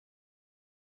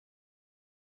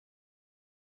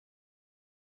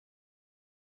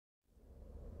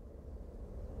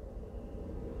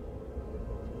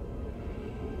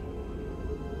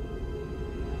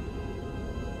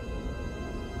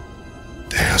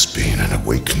has been an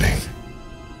awakening.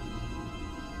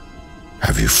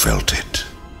 Have you felt it?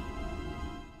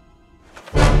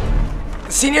 The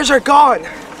seniors are gone!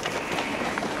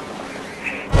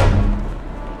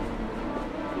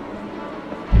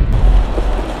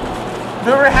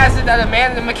 Rumor has it that a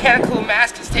man in a mechanical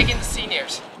mask has taken the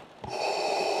seniors.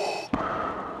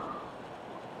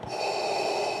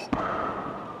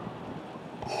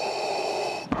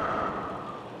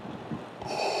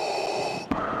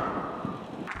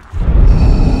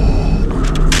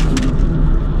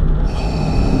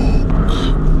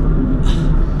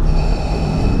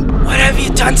 What have you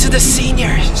done to the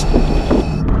seniors?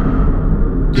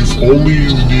 If only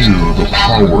you knew the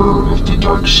power of the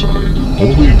dark side,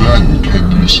 only then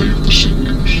can you save the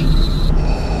seniors.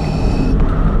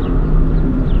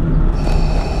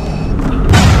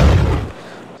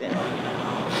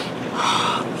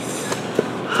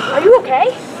 Are you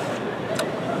okay?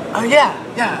 Oh yeah.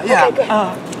 Okay, good.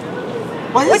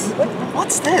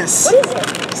 What's this? What is it?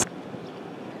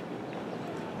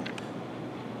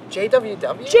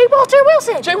 JWW? J. Walter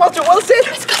Wilson! J. Walter Wilson?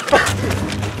 Let's go!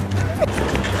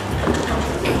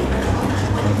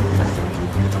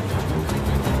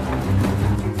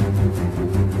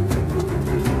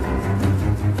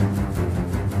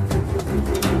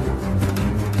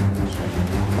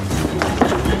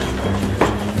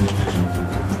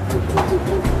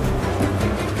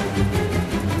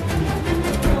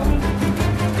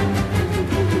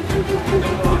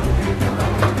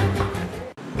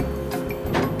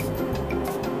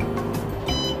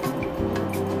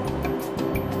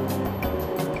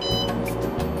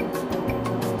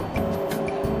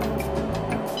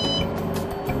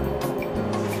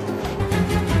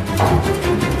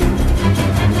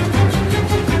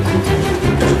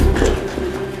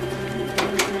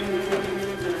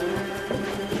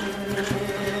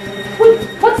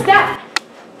 What's that?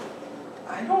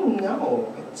 I don't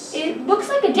know. It looks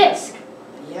like a disc.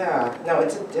 Yeah, no,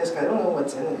 it's a disc. I don't know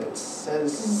what's in it. It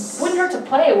says... Wouldn't hurt to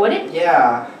play, would it?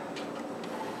 Yeah.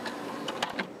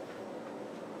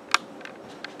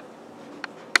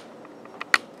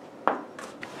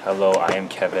 Hello, I am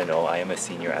Kevin Oh. I am a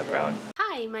senior at Brown.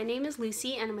 Hi, my name is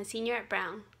Lucy and I'm a senior at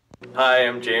Brown. Hi,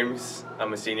 I'm James.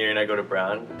 I'm a senior and I go to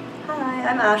Brown. Hi,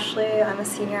 I'm Ashley. I'm a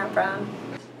senior at Brown.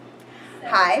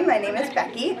 Hi, my name is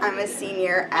Becky. I'm a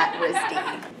senior at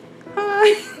RISD.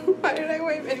 Hi, why did I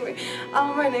wave? Anyway,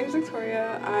 my name's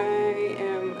Victoria. I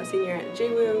am a senior at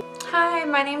JWU. Hi,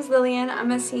 my name's Lillian.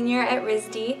 I'm a senior at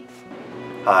RISD.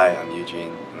 Hi, I'm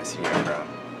Eugene. I'm a senior at Brown.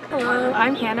 Hello,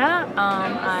 I'm Hannah.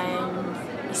 I'm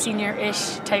a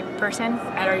senior-ish type person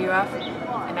at RUF,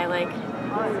 and I like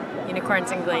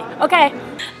unicorns and glee. Okay.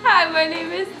 Hi, my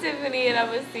name is Tiffany and I'm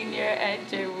a senior at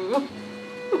JWU.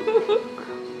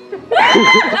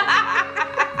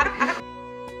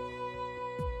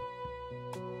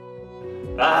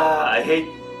 I hate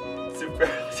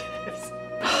superlatives.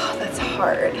 Oh, that's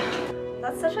hard.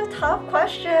 That's such a tough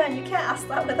question. You can't ask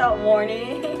that without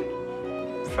warning.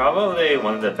 Probably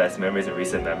one of the best memories of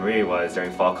recent memory was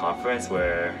during fall conference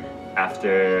where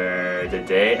after the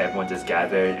day everyone just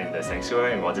gathered in the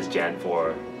sanctuary and we all just jammed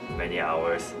for many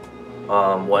hours.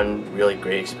 One really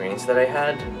great experience that I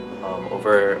had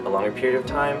over a longer period of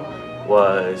time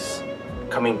was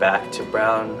coming back to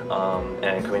Brown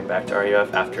and coming back to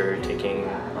RUF after taking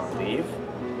leave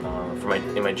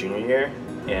in my junior year,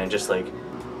 and just like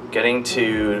getting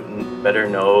to better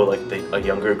know like a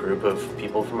younger group of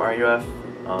people from RUF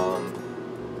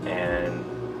and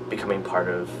becoming part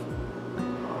of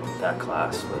that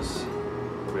class was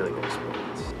a really good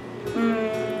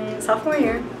experience. Sophomore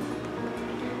year,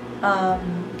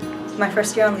 my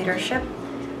first year on leadership,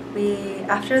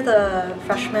 after the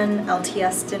freshman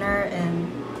LTS dinner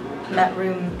in Met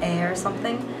Room A or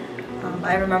something,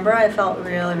 I remember I felt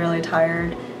really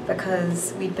tired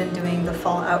because we'd been doing the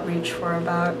fall outreach for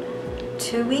about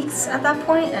 2 weeks at that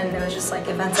point, and it was just like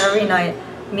events every night,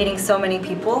 meeting so many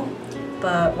people.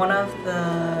 But one of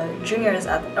the seniors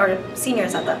at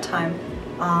that time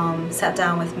sat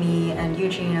down with me and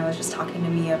Eugene and was just talking to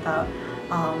me about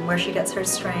where she gets her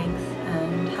strength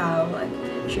and how like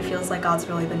she feels like God's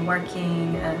really been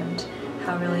working and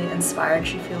how really inspired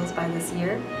she feels by this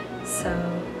year.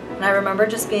 And I remember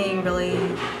just being really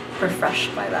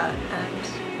refreshed by that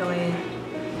and really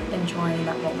enjoying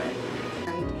that moment.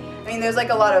 And I mean, there's like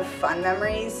a lot of fun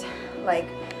memories. Like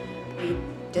we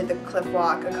did the cliff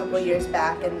walk a couple years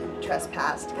back and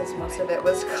trespassed because most of it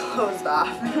was closed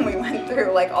off, and we went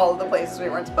through like all of the places we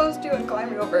weren't supposed to and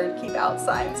climbing over keep out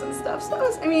signs and stuff. So that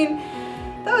was, I mean,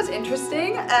 that was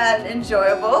interesting and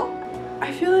enjoyable.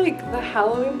 I feel like the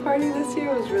Halloween party this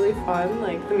year was really fun.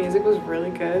 Like, the music was really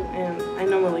good, and I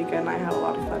know Malika and I had a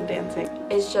lot of fun dancing.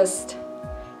 It's just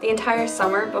the entire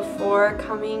summer before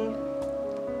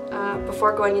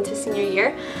going into senior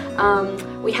year,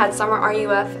 we had summer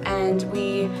RUF, and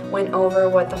we went over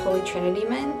what the Holy Trinity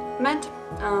meant.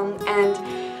 And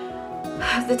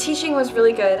the teaching was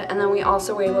really good, and then we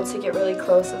also were able to get really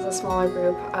close as a smaller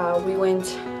group. We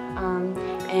went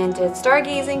and did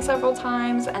stargazing several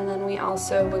times, and then we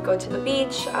also would go to the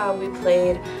beach. We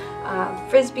played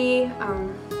frisbee,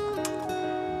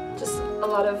 just a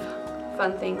lot of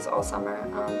fun things all summer,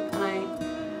 and I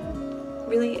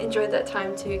really enjoyed that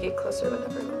time to get closer with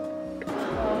everyone.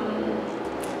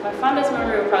 My fondest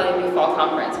memory would probably be fall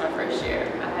conference my first year.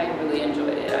 I really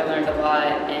enjoyed it. I learned a lot,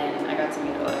 and I got to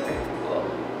meet a lot of great people.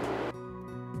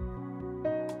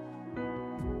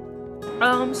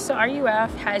 So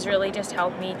RUF has really just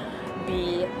helped me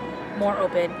be more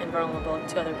open and vulnerable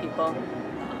to other people,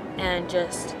 and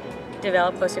just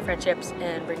develop closer friendships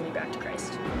and bring me back to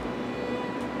Christ.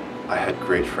 I had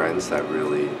great friends that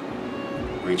really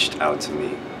reached out to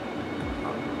me.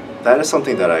 That is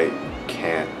something that I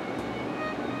can't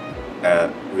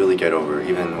really get over,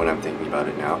 even when I'm thinking about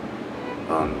it now.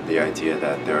 The idea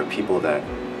that there are people that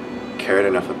cared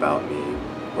enough about me,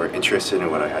 were interested in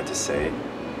what I had to say,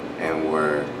 and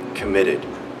were committed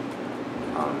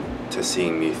to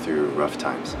seeing me through rough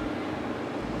times.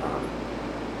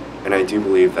 And I do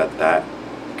believe that that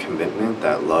commitment,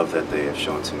 that love that they have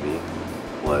shown to me,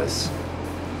 was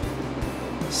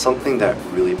something that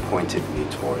really pointed me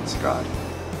towards God.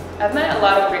 I've met a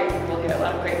lot of great people here, a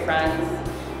lot of great friends,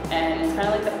 and it's kind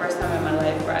of like the first time in my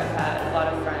life where I've had a lot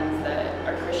of friends that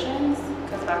are Christians,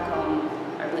 because back home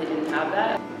I really didn't have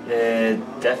that. It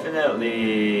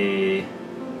definitely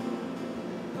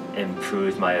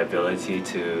improved my ability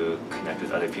to connect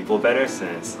with other people better,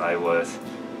 since I was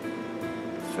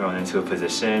thrown into a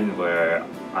position where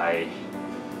I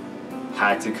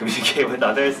had to communicate with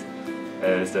others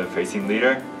as the praise team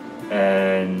leader.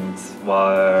 And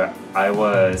while I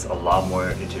was a lot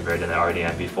more introverted than I already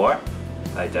am before,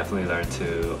 I definitely learned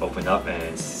to open up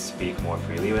and speak more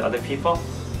freely with other people.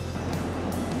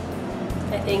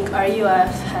 I think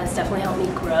RUF has definitely helped me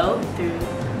grow through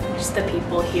just the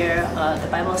people here, the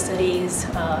Bible studies,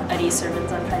 Eddie's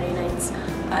sermons on Friday nights.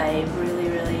 I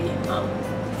really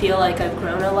feel like I've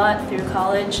grown a lot through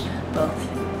college, both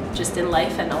just in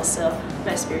life and also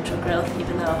my spiritual growth,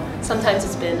 even though sometimes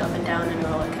it's been up and down and a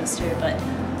roller coaster. But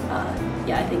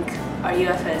yeah, I think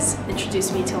RUF has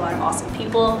introduced me to a lot of awesome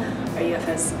people. RUF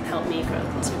has helped me grow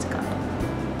closer to God.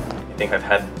 I think I've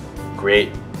had great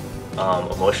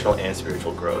emotional and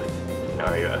spiritual growth in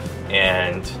RUF,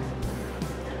 and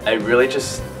I really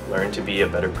just learned to be a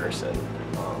better person,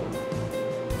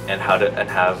 and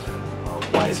have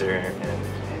wiser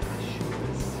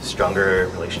and stronger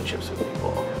relationships with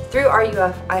people. Through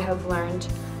RUF, I have learned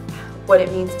what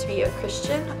it means to be a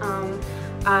Christian.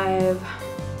 I've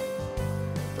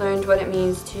learned what it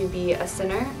means to be a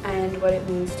sinner and what it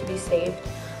means to be saved.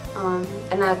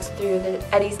 And that's through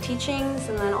Eddie's teachings,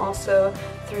 and then also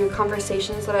through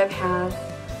conversations that I've had.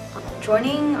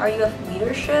 Joining RUF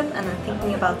leadership and then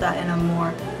thinking about that in a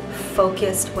more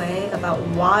focused way about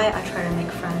why I try to make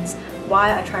friends,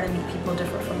 why I try to meet people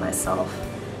different from myself,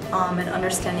 and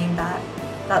understanding that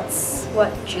that's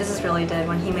what Jesus really did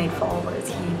when he made followers.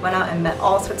 He went out and met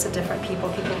all sorts of different people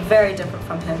very different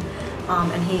from him,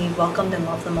 and he welcomed and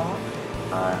loved them all.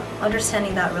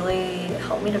 Understanding that really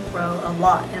helped me to grow a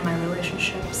lot in my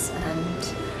relationships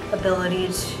and ability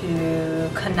to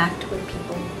connect with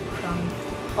people from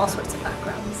all sorts of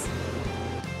backgrounds.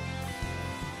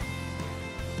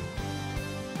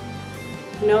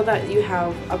 Know that you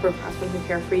have upperclassmen who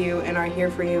care for you and are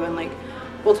here for you, and like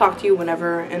we'll talk to you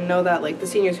whenever, and know that like the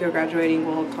seniors who are graduating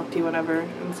will talk to you whenever,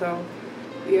 and so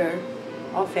we are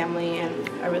all family, and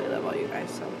I really love all you guys.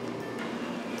 So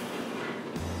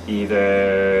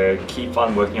either keep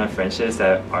on working on friendships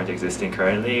that aren't existing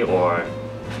currently, or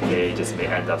they just may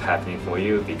end up happening for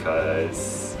you,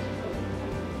 because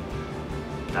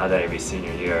now that every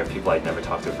senior year, people I never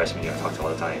talked to freshman year I talk to all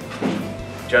the time.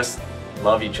 Just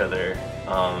love each other.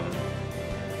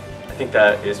 I think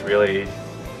that is really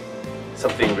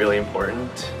something really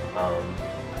important.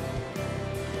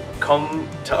 Come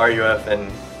to RUF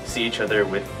and see each other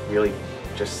with really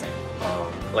just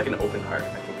like an open heart.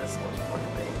 I think that's the most important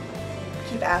thing.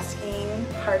 Keep asking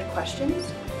hard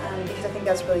questions, because I think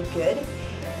that's really good,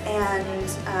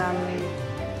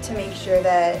 and to make sure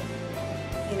that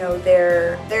you know,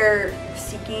 they're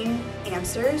seeking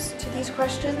answers to these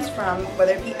questions from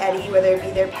whether it be Eddie, whether it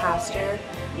be their pastor.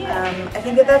 I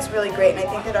think that that's really great, and I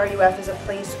think that RUF is a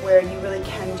place where you really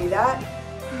can do that.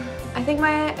 I think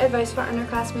my advice for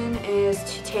underclassmen is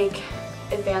to take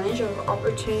advantage of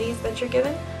opportunities that you're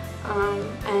given,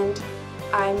 and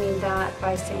I mean that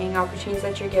by saying opportunities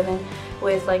that you're given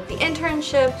with like the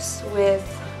internships, with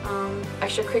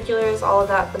extracurriculars, all of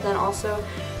that, but then also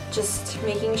just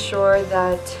making sure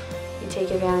that you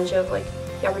take advantage of like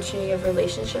the opportunity of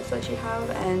relationships that you have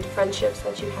and friendships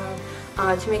that you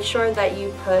have, to make sure that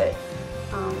you put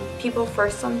people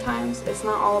first sometimes. It's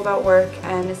not all about work,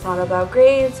 and it's not about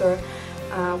grades or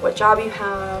what job you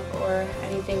have or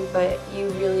anything, but you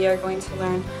really are going to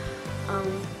learn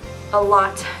a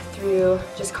lot through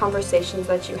just conversations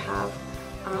that you have,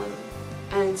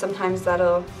 and sometimes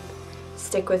that'll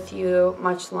stick with you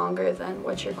much longer than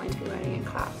what you're going to be learning in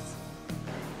class.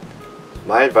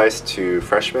 My advice to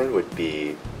freshmen would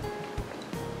be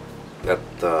that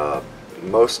the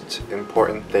most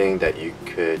important thing that you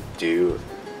could do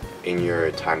in your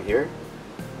time here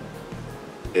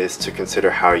is to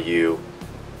consider how you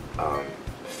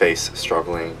face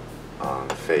struggling,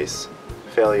 face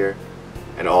failure,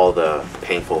 and all the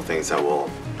painful things that will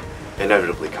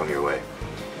inevitably come your way.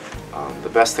 The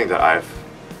best thing that I've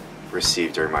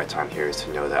received during my time here is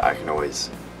to know that I can always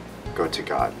go to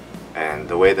God. And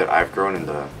the way that I've grown in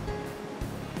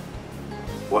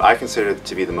what I consider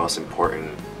to be the most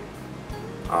important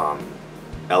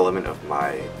element of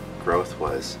my growth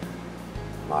was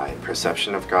my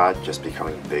perception of God just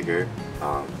becoming bigger,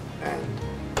 and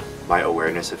my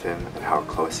awareness of Him and how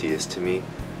close He is to me,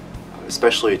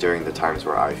 especially during the times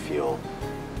where I feel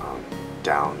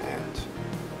down and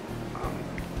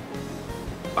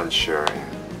unsure,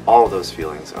 and all of those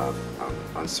feelings of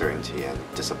uncertainty and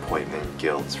disappointment,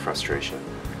 guilt, frustration.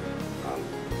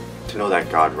 To know that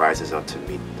God rises up to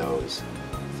meet those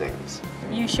things.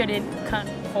 You shouldn't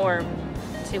conform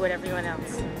to what everyone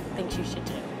else thinks you should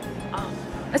do.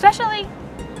 Especially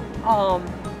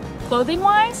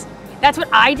clothing-wise. That's what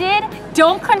I did.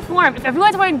 Don't conform. If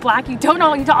everyone's wearing black, you don't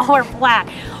know you don't all wear black.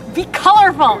 Be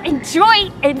colorful,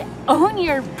 enjoy and own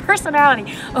your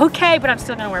personality. Okay, but I'm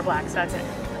still gonna wear black, so that's it.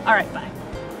 All right, bye.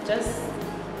 Just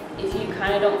if you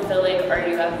kind of don't feel like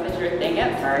RUF is your thing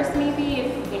at first, maybe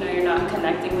if you know you're not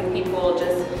connecting with people,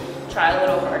 just try a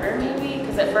little harder maybe.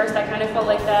 Because at first I kind of felt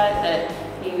like that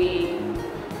maybe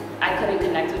I couldn't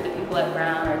connect with the people at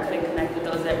Brown, or couldn't connect with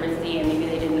those at RISD, and maybe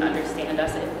they didn't understand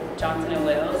us at Johnson and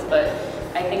Wales. But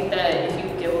I think that if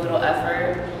you give a little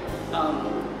effort,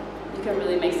 you can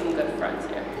really make some good friends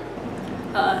here.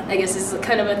 I guess this is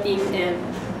kind of a theme in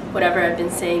whatever I've been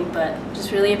saying, but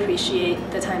just really appreciate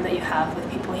the time that you have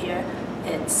with people here.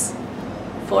 It's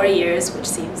 4 years, which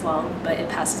seems long, but it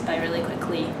passes by really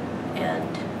quickly,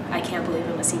 and I can't believe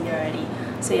I'm a senior already.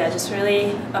 So yeah, just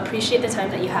really appreciate the time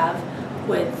that you have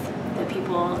with the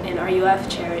people in RUF,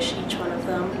 cherish each one of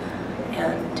them,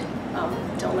 and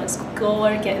don't let school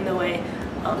or get in the way.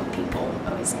 People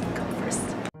always come first.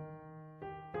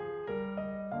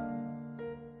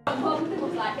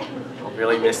 I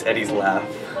really miss Eddie's laugh.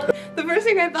 The first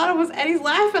thing I thought of was Eddie's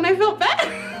laugh, and I felt bad.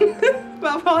 But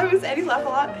I'll probably miss Eddie's laugh a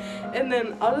lot. And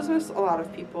then I'll just miss a lot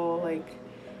of people. Like,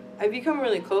 I've become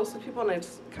really close with people, and I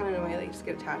just kind of in a way like just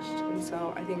get attached. And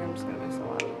so I think I'm just gonna miss a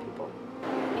lot of people. I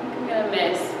think I'm gonna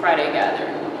miss Friday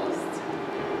gathering almost.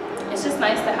 It's just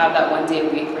nice to have that one day a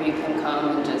week where you can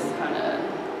come and just kind of,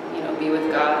 you know, be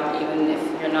with God, even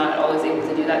if you're not always able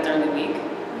to do that during the week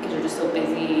because you're just so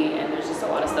busy and there's just a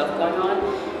lot of stuff going on.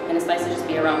 And it's nice to just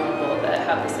be around people that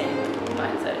have the same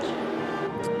mindset as you.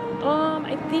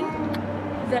 I think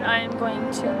that I am going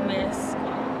to miss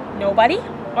nobody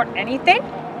or anything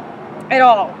at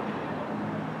all.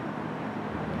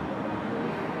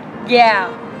 Yeah.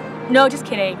 No, just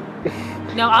kidding.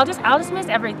 No, I'll just miss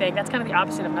everything. That's kind of the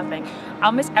opposite of nothing.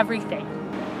 I'll miss everything.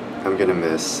 I'm gonna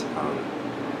miss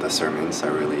the sermons. I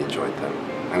really enjoyed them.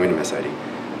 I'm gonna miss Eddie.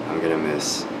 I'm gonna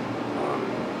miss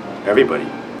everybody.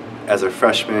 As a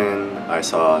freshman, I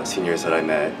saw seniors that I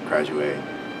met graduate.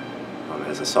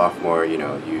 As a sophomore, you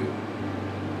know,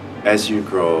 as you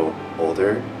grow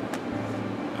older,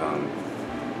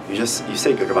 you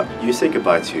say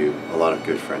goodbye to a lot of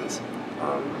good friends,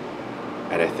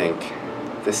 and I think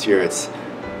this year it's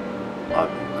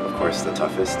of course the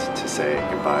toughest to say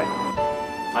goodbye.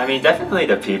 I mean, definitely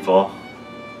the people.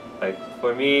 Like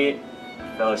for me,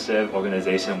 fellowship,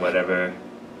 organization, whatever,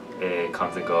 it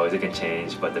comes and goes, it can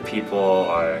change, but the people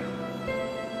are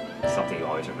something you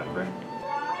always remember.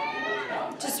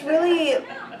 Just really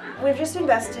we've just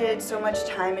invested so much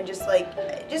time in just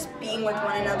being with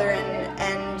one another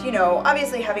and you know,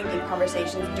 obviously having deep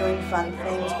conversations, doing fun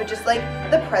things, but just like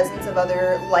the presence of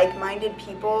other like-minded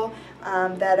people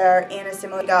that are in a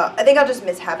similar. I think I'll just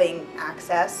miss having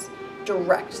access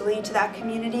directly to that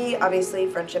community. Obviously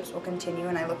friendships will continue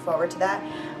and I look forward to that,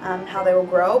 how they will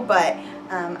grow, but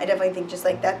I definitely think just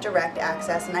like that direct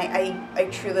access, and I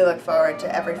truly look forward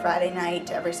to every Friday night,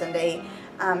 to every Sunday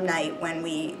night when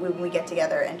we get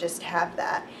together and just have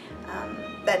that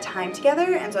that time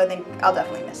together, and so I think I'll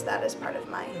definitely miss that as part of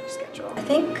my schedule. I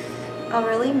think I'll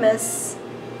really miss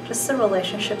just the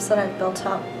relationships that I've built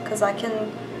up, because I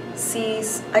can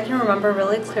remember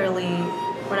really clearly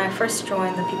when I first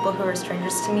joined, the people who were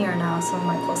strangers to me are now some of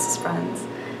my closest friends.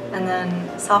 And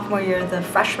then sophomore year, the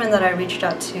freshmen that I reached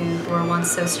out to who were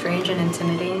once so strange and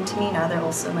intimidating to me, now they're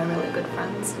also my really good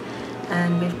friends.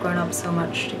 And we've grown up so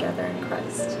much together in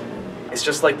Christ. It's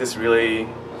just like this really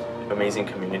amazing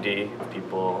community of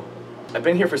people. I've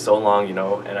been here for so long, you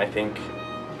know, and I think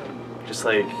just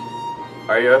like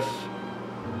RUF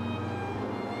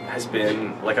has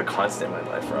been like a constant in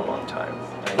my life for a long time.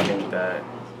 And I think that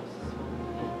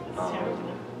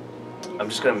I'm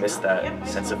just gonna miss that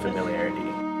sense of familiarity.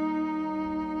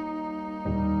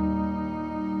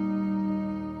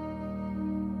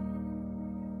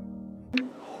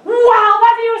 Wow,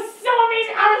 that video was so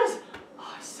amazing!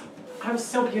 I was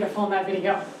so beautiful in that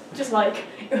video. Just like,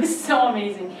 it was so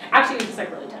amazing. Actually, it was just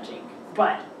like really touching.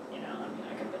 But, you know, I mean,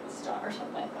 I could have been a star or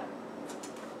something, but.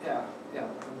 Yeah,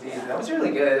 indeed. That was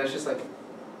really good. It was just like,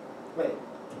 wait.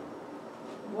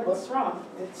 What's wrong?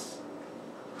 It's,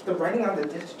 the writing on the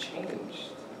disc changed.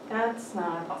 That's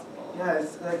not possible. Yeah,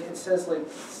 it's like, it says like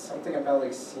something about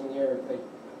like senior, like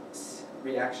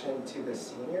reaction to the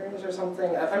seniors or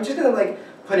something. I'm just gonna like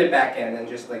put it back in and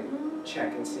just like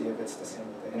check and see if it's the same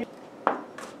thing.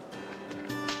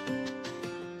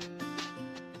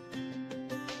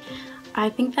 I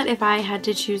think that if I had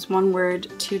to choose one word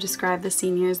to describe the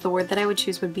seniors, the word that I would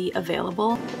choose would be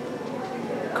available.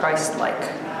 Christ-like.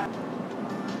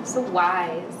 So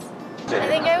wise. I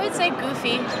think I would say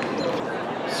goofy.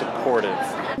 Supportive.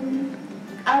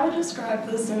 I would describe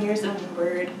the seniors in a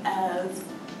word as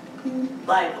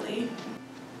lively.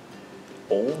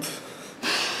 Old?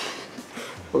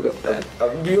 We'll go with that. A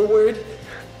real word?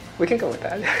 We can go with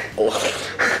that. Old.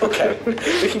 Okay,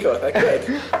 we can go with that.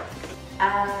 Good.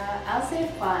 I'll say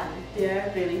fun.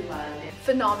 They're really fun.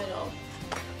 Phenomenal.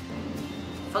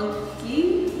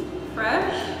 Funky.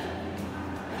 Fresh.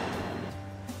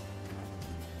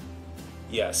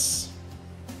 Yes.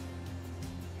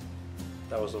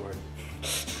 That was the word.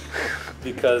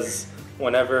 Because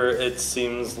whenever it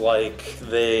seems like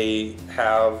they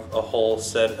have a whole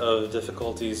set of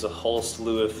difficulties, a whole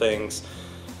slew of things,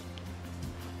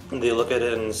 they look at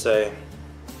it and say,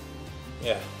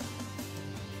 yeah.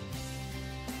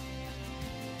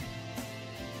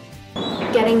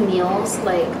 Getting meals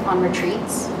like on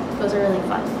retreats, those are really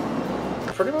fun.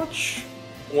 Pretty much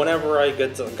whenever I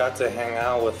got to hang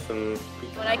out with them.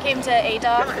 When I came to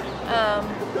ADOC,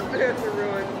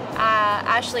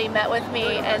 Ashley met with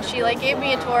me and she like gave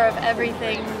me a tour of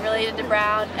everything related to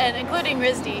Brown, and including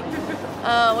RISD,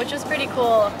 which was pretty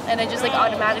cool. And I just like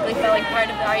automatically felt like part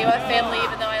of the RUF family,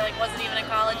 even though I like wasn't even in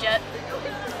college yet.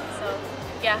 So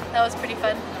yeah, that was pretty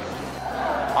fun.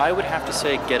 I would have to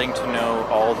say getting to know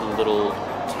all the little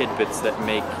tidbits that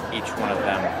make each one of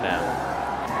them them.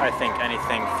 I think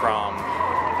anything from,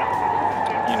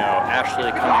 you know, Ashley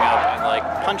coming up and like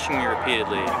punching me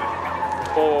repeatedly,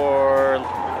 or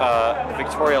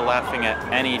Victoria laughing at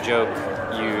any joke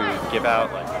you give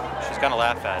out, like she's gonna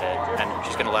laugh at it and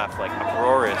she's gonna laugh like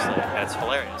uproariously and it's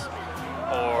hilarious.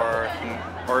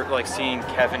 Or like seeing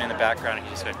Kevin in the background and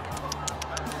he's just like,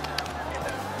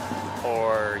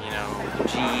 or, you know,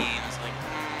 Jean's like,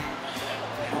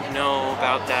 I don't know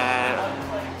about that,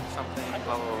 something,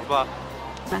 blah, blah, blah, blah.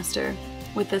 Semester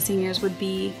with the seniors would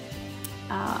be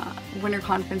winter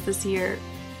conference this year.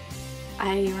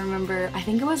 I remember, I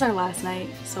think it was our last night,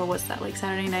 so what's that, like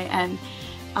Saturday night,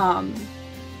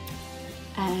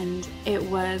 and it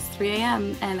was 3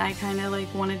 a.m. and I kind of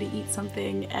like wanted to eat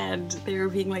something, and they were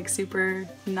being like super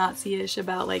Nazi-ish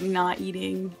about like not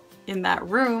eating in that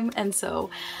room, and so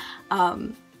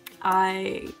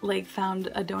I like found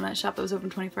a donut shop that was open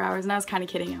 24 hours, and I was kind of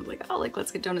kidding. I was like, oh, like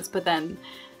let's get donuts, but then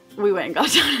we went and got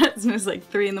donuts and it was like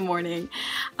 3 in the morning.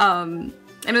 And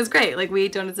it was great. Like we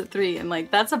ate donuts at 3 and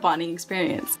like that's a bonding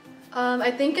experience.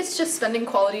 I think it's just spending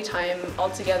quality time all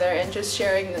together and just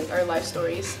sharing like, our life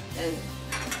stories and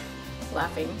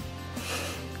laughing.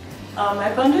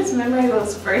 My fondest memory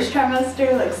was first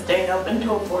trimester, like staying up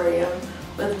until 4 a.m.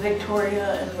 with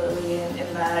Victoria and Lillian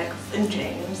and Max and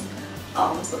James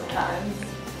sometimes.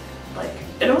 Like,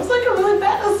 it was like a really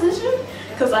bad decision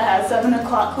because I had 7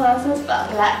 o'clock classes, but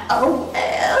I'm like, oh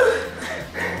well.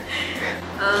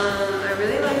 I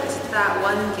really liked that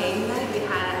one game night we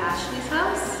had at Ashley's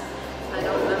house. I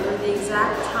don't remember the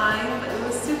exact time, but it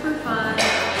was super fun. We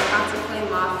got to play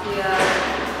Mafia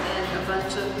and a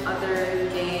bunch of other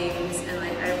games, and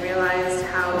like I realized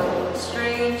how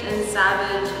strange and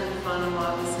savage and fun a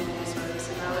lot of the seniors were,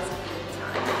 so that was a good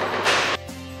time.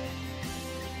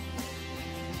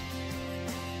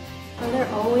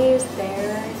 They're always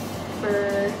there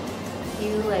for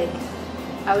you. Like,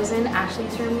 I was in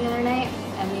Ashley's room the other night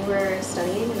and we were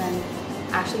studying, and then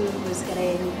Ashley was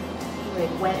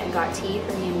went and got tea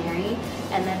for me and Mary,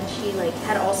 and then she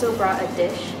had also brought a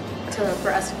dish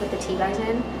for us to put the tea bags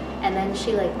in, and then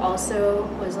she also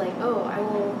was like, oh, I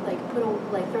will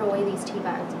throw away these tea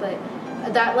bags. But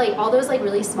that all those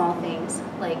really small things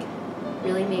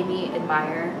really made me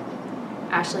admire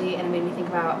Ashley, and it made me think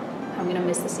about how I'm gonna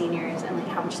miss the seniors and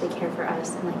how much they care for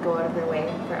us and go out of their way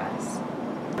for us.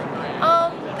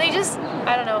 They just,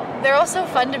 I don't know, they're all so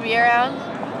fun to be around,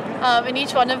 and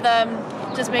each one of them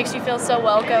just makes you feel so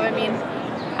welcome. I mean,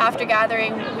 after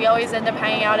gathering, we always end up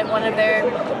hanging out in one of their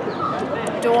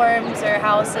dorms or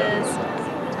houses.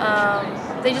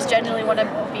 They just genuinely want to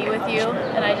be with you,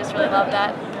 and I just really love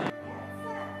that.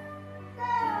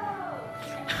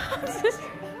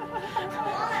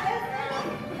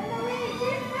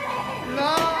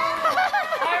 No!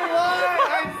 I won!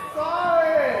 I saw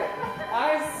it!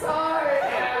 I saw it,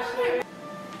 Ashley!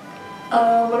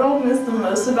 What I'll miss the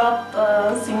most about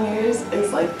the seniors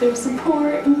is their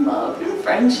support and love and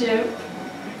friendship.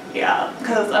 Yeah,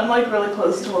 because I'm really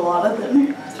close to a lot of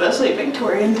them, especially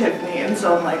Victoria and Tiffany, and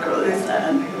so I'm really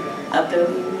sad at their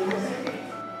leaving.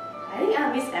 I think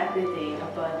I miss everything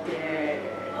about their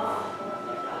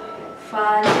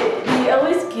fun. They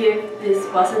always give this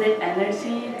positive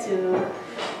energy to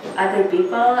other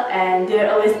people, and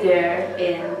they're always there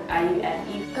in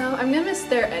IUFE. I'm gonna miss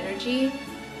their energy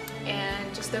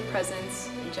and just their presence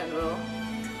in general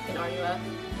in RUF.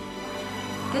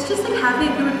 It's just having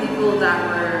a group of people that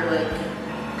were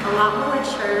a lot more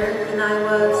mature than I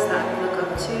was, that I look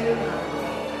up to.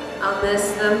 I'll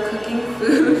miss them cooking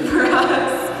food for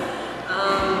us.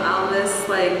 I'll miss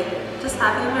just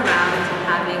having them around and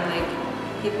having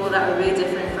people that were really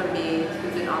different from me who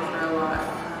did offer a lot.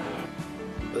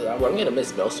 What I'm gonna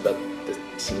miss most about the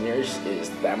seniors is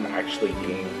them actually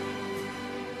being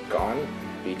gone,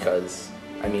 because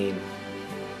I mean,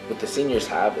 what the seniors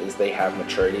have is they have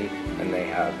maturity and they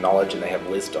have knowledge and they have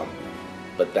wisdom.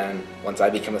 But then once I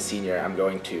become a senior, I'm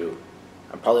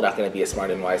probably not going to be as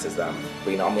smart and wise as them,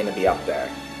 but I'm going to be up there.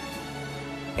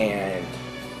 And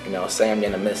say I'm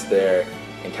going to miss their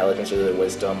intelligence or their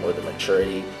wisdom or their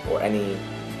maturity or any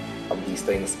of these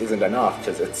things isn't enough,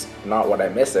 because it's not what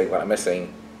I'm missing. What I'm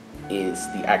missing is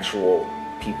the actual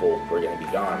people who are going to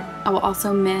be gone. I will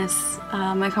also miss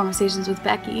my conversations with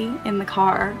Becky in the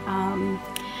car.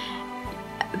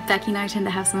 Becky and I tend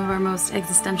to have some of our most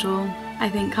existential, I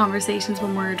think, conversations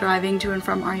when we're driving to and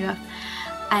from RUF,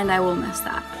 and I will miss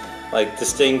that.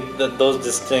 Those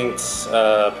distinct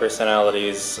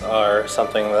personalities are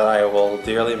something that I will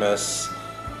dearly miss,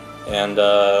 and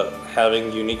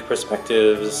having unique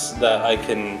perspectives that I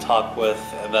can talk with,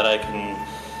 that I can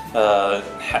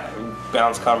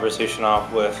bounce conversation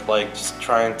off with, just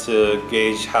trying to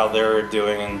gauge how they're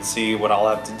doing and see what I'll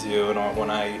have to do when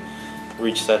I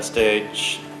reach that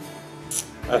stage.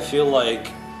 I feel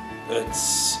like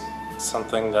it's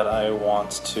something that I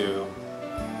want to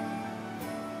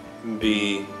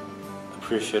be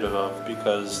appreciative of,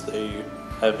 because they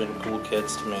have been cool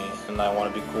kids to me, and I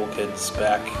want to be cool kids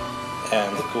back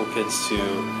and cool kids to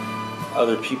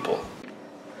other people.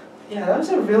 Yeah, that was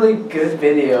a really good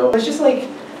video. It's just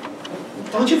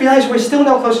don't you realize we're still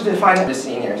no closer to finding the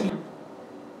seniors?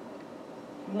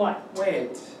 What?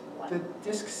 Wait, the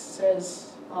disc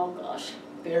says... Oh gosh.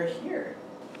 They're here.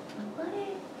 What?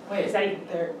 Wait, is that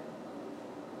they're...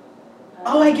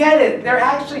 Oh, I get it! They're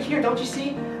actually here, don't you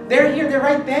see? They're here, they're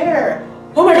right there!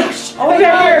 Oh my gosh! Oh my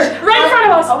they're gosh! here! Right in front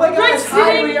of us! Oh my gosh! Right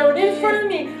sitting in front of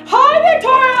me! Hi,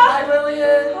 Victoria! Hi,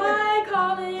 Lillian! Hi,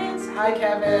 Collins! Hi,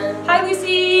 Kevin! Hi,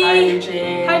 Lucy! Hi,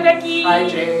 Eugene! Hi, Becky! Hi,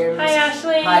 James! Hi,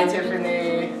 Ashley! Hi,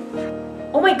 Tiffany!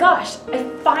 Oh my gosh! I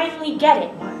finally get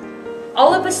it!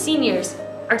 All of us seniors,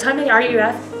 our time at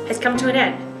RUF has come to an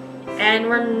end. And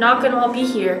we're not gonna all be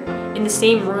here in the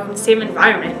same room, same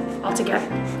environment, all together.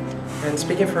 And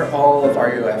speaking for all of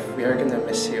RUF, we are gonna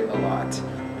miss you a lot.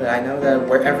 But I know that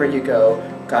wherever you go,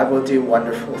 God will do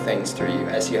wonderful things through you,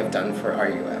 as you have done for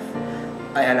RUF.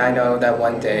 and I know that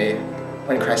one day,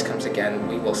 when Christ comes again,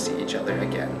 we will see each other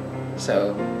again.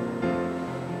 So,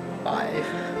 bye.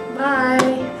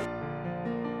 Bye.